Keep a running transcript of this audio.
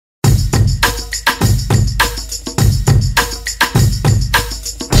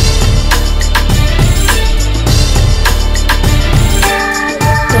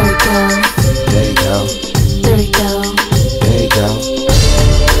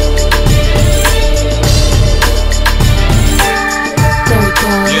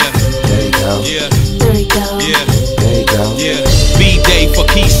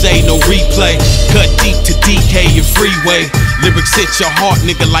replay. Cut deep to DK and freeway. Lyrics hit your heart,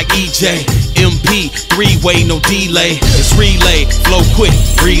 nigga, like EJ. MP, three-way, no delay. It's relay, flow quick,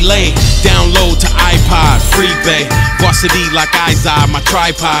 relay. Download to iPod, freebay. Varsity like Izai, my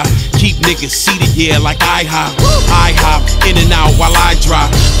tripod. Keep niggas seated, yeah, like IHOP. I hop in and out while I drop.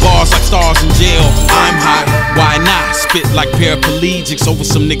 Bars like stars in jail, I'm hot. Why not? Spit like paraplegics over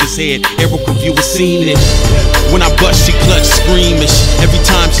some niggas' head. Erica viewer seen it. When I bust, she clutch squeamish. Every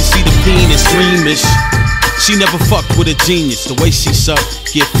time she see the penis, dreamish. She never fucked with a genius. The way she suck,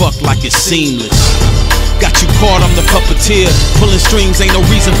 get fucked like it's seamless. Got you caught, I'm the puppeteer. Pulling strings, ain't no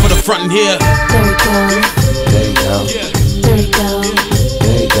reason for the front here. There we go. There you go. There we go.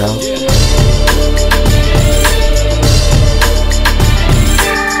 There you go.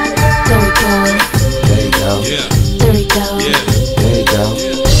 There we go. There you go. There we go. There you go.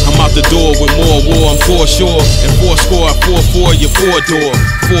 I'm out the door with more war, I'm for sure. And 4 score, 4-4, your 4-door.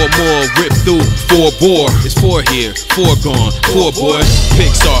 4 more, rip through, 4 bore. It's 4 here, 4 gone, 4 boy.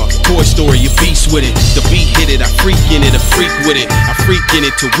 Pixar, Toy Story, you beast with it. The beat hit it, I freak in it, a freak with it. I freak in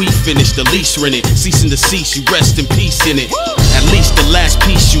it till we finish, the lease rent it. Cease and desist, you rest in peace in it. At least the last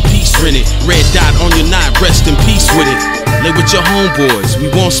piece you piece rent it. Red dot on your knot, rest in peace with it. Lay with your homeboys, we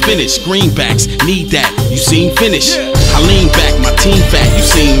want spinach. Greenbacks, need that, you seen finish. I lean back, my team fat, you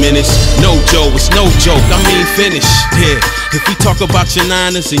seen minutes. No Joe, it's no joke, I mean finish. Yeah, if we talk about your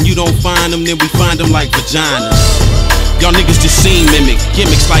niners and you don't find them, then we find them like vaginas. Y'all niggas just seen mimic,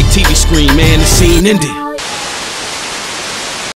 gimmicks like TV screen, man, the scene ended.